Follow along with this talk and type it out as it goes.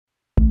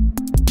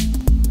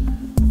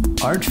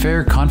Art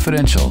Fair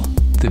Confidential,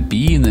 the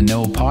Be in the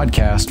Know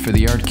podcast for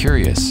the art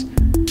curious.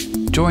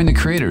 Join the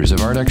creators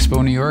of Art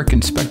Expo New York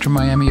and Spectrum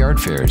Miami art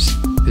fairs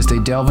as they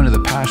delve into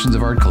the passions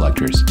of art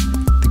collectors,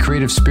 the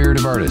creative spirit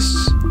of artists,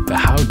 the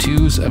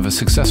how-tos of a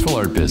successful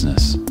art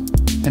business,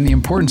 and the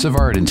importance of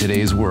art in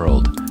today's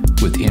world,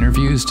 with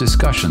interviews,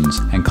 discussions,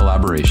 and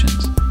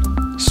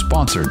collaborations.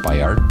 Sponsored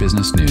by Art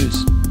Business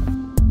News.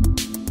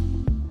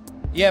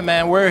 Yeah,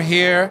 man, we're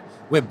here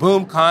with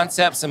Boom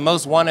Concepts and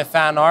Most Wanted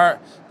Fine Art,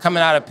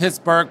 coming out of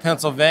Pittsburgh,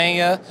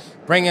 Pennsylvania,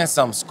 bringing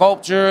some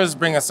sculptures,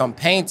 bringing some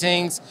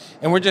paintings,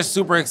 and we're just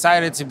super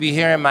excited to be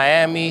here in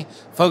Miami.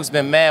 Folks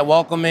been mad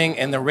welcoming,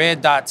 and the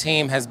Red Dot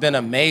team has been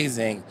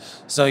amazing.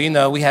 So,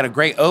 we had a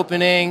great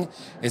opening.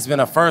 It's been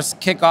a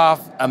first kickoff,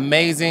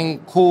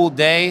 amazing, cool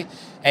day.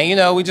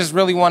 And, we just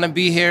really want to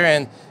be here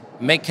and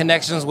make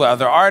connections with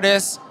other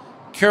artists,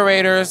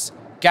 curators,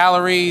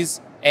 galleries,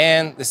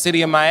 and the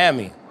city of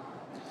Miami.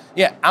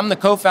 Yeah, I'm the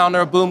co-founder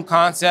of Boom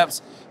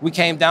Concepts. We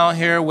came down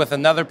here with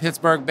another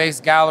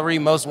Pittsburgh-based gallery,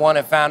 Most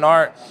Wanted Fine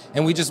Art,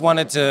 and we just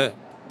wanted to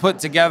put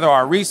together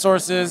our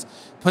resources,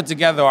 put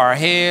together our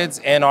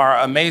heads and our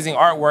amazing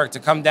artwork to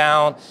come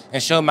down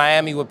and show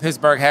Miami what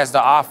Pittsburgh has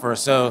to offer.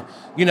 So,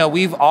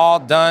 we've all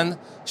done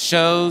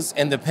shows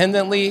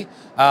independently,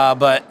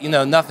 but,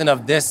 nothing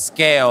of this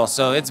scale.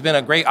 So it's been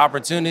a great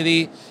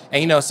opportunity.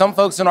 And, some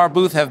folks in our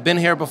booth have been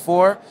here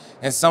before,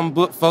 and some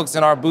folks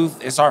in our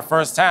booth, it's our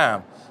first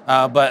time.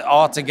 But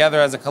all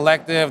together as a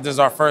collective, this is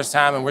our first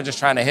time, and we're just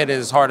trying to hit it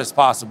as hard as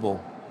possible.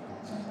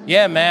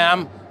 Yeah, man,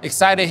 I'm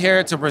excited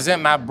here to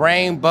present my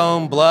Brain,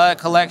 Bone, Blood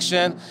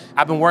collection.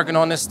 I've been working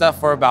on this stuff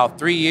for about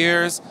 3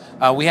 years.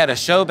 We had a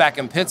show back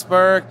in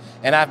Pittsburgh,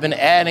 and I've been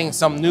adding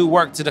some new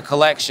work to the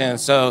collection.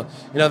 So,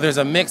 there's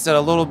a mix of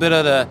a little bit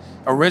of the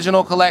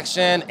original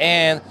collection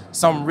and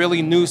some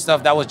really new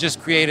stuff that was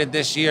just created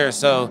this year.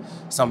 So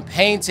some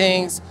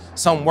paintings,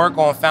 some work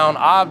on found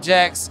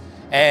objects,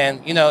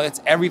 and,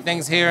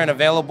 everything's here and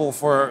available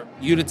for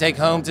you to take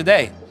home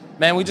today.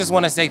 Man, we just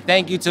want to say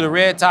thank you to the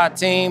Red Dot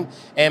team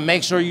and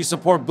make sure you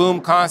support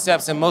Boom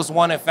Concepts and Most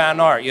Wanted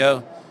Fine Art,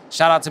 yo.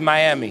 Shout out to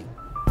Miami.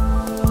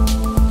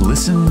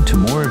 Listen to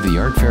more of the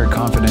Art Fair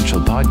Confidential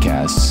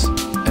podcasts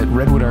at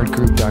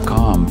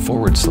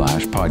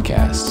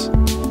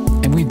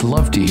redwoodartgroup.com/podcasts. And we'd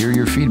love to hear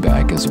your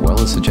feedback as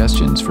well as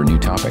suggestions for new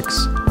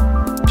topics.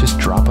 Just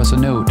drop us a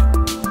note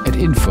at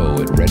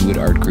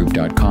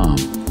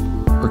info@redwoodartgroup.com.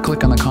 or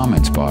click on the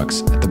comments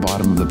box at the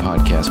bottom of the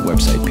podcast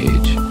website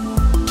page.